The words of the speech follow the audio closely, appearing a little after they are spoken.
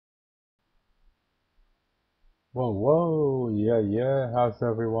Whoa, whoa, yeah, yeah. How's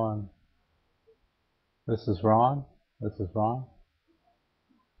everyone? This is Ron. This is Ron.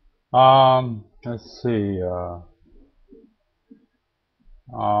 Let's see.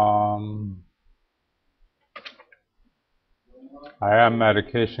 Um, I am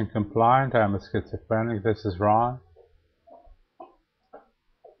medication compliant. I am a schizophrenic. This is Ron.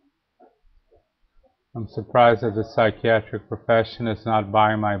 I'm surprised that the psychiatric profession is not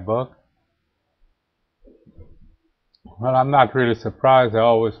buying my book. Well, I'm not really surprised. I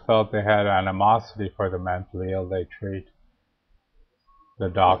always felt they had animosity for the mentally ill they treat. The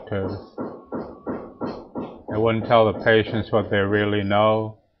doctors. They wouldn't tell the patients what they really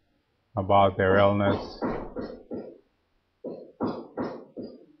know about their illness.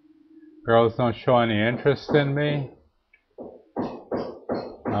 Girls don't show any interest in me.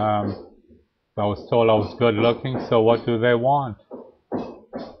 I was told I was good looking, so what do they want?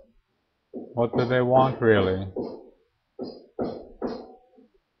 What do they want really?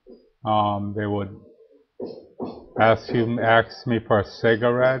 They would ask me for a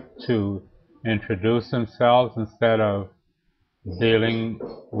cigarette to introduce themselves instead of dealing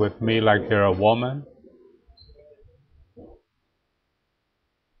with me like they're a woman.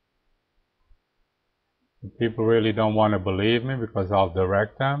 People really don't want to believe me because I'll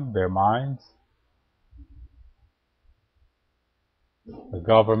direct them, their minds. The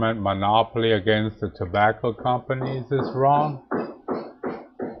government monopoly against the tobacco companies is wrong.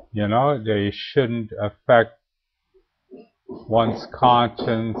 You know, they shouldn't affect one's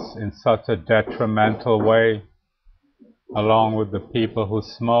conscience in such a detrimental way, along with the people who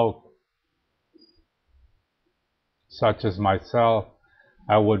smoke, such as myself.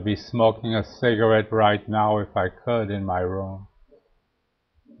 I would be smoking a cigarette right now if I could in my room,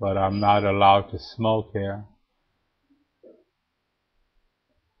 but I'm not allowed to smoke here.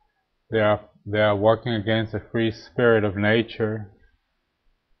 They are working against the free spirit of nature,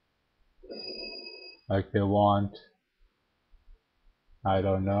 like they want, I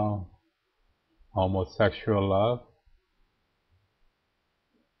don't know, homosexual love.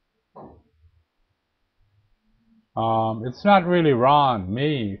 It's not really wrong,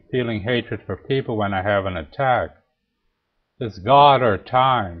 me feeling hatred for people when I have an attack. It's God or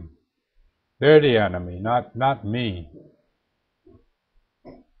time. They're the enemy, not me.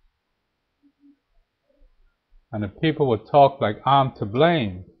 And if people would talk like I'm to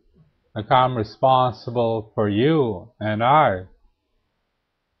blame, like I'm responsible for you and I,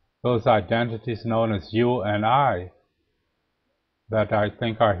 those identities known as you and I, that I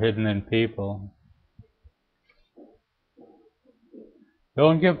think are hidden in people.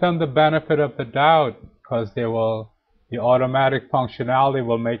 Don't give them the benefit of the doubt, because the automatic functionality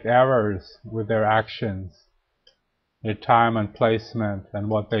will make errors with their actions. Their time and placement and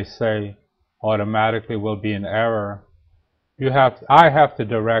what they say automatically will be in error. I have to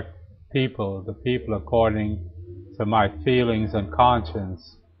direct the people according to my feelings and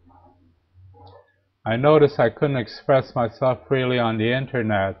conscience. I noticed I couldn't express myself freely on the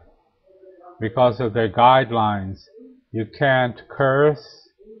internet because of their guidelines. You can't curse,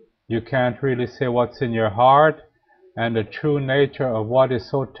 you can't really say what's in your heart, and the true nature of what is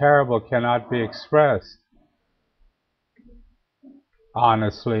so terrible cannot be expressed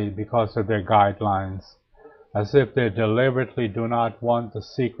honestly because of their guidelines, as if they deliberately do not want the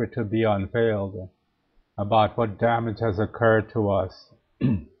secret to be unveiled about what damage has occurred to us.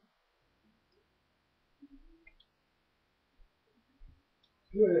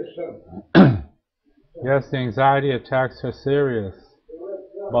 Yes, the anxiety attacks are serious,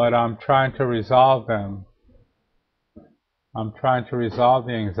 but I'm trying to resolve them. I'm trying to resolve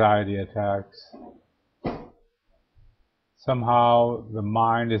the anxiety attacks. Somehow the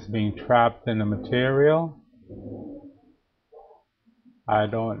mind is being trapped in the material. I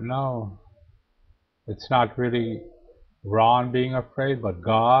don't know. It's not really Ron being afraid, but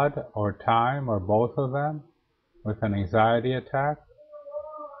God or time or both of them with an anxiety attack.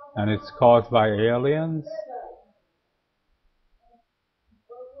 And it's caused by aliens.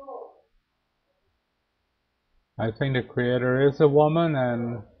 I think the Creator is a woman,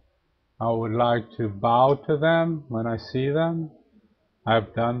 and I would like to bow to them when I see them.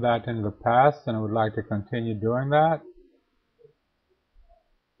 I've done that in the past, and I would like to continue doing that.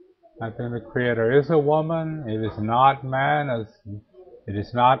 I think the Creator is a woman. It is not man, it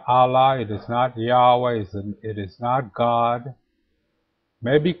is not Allah, it is not Yahweh, it is not God.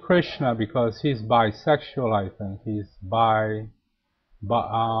 Maybe Krishna, because he's bisexual, I think. He's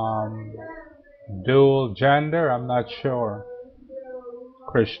dual gender, I'm not sure.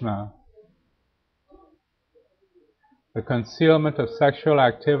 Krishna. The concealment of sexual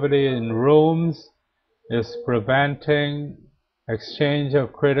activity in rooms is preventing exchange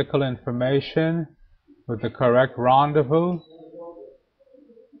of critical information with the correct rendezvous.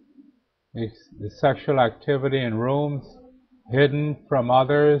 The sexual activity in rooms hidden from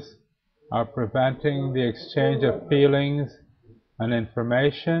others are preventing the exchange of feelings and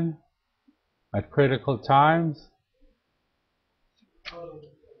information at critical times.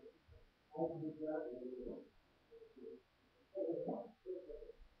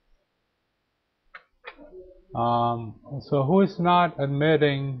 So who is not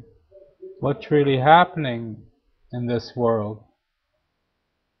admitting what's really happening in this world?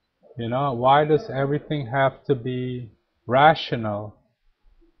 You know, why does everything have to be rational?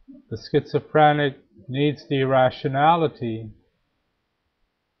 The schizophrenic needs the irrationality,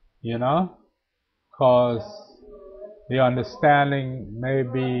 you know, because the understanding may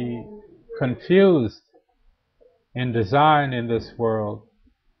be confused in design in this world.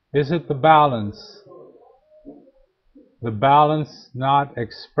 Is it the balance? The balance not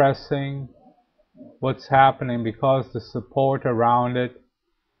expressing what's happening because the support around it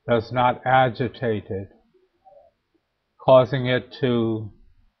does not agitate it, causing it to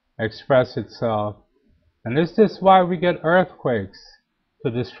express itself. And is this why we get earthquakes? To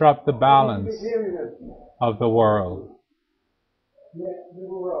disrupt the balance of the world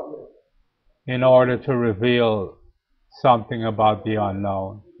in order to reveal something about the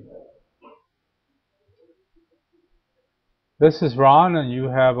unknown. This is Ron, and you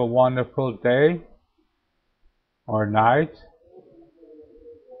have a wonderful day or night.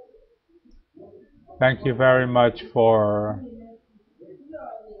 Thank you very much for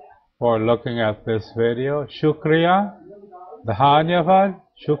looking at this video. Shukriya, Dhanyavad,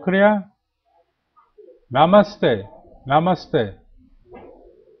 Shukriya. Namaste, Namaste.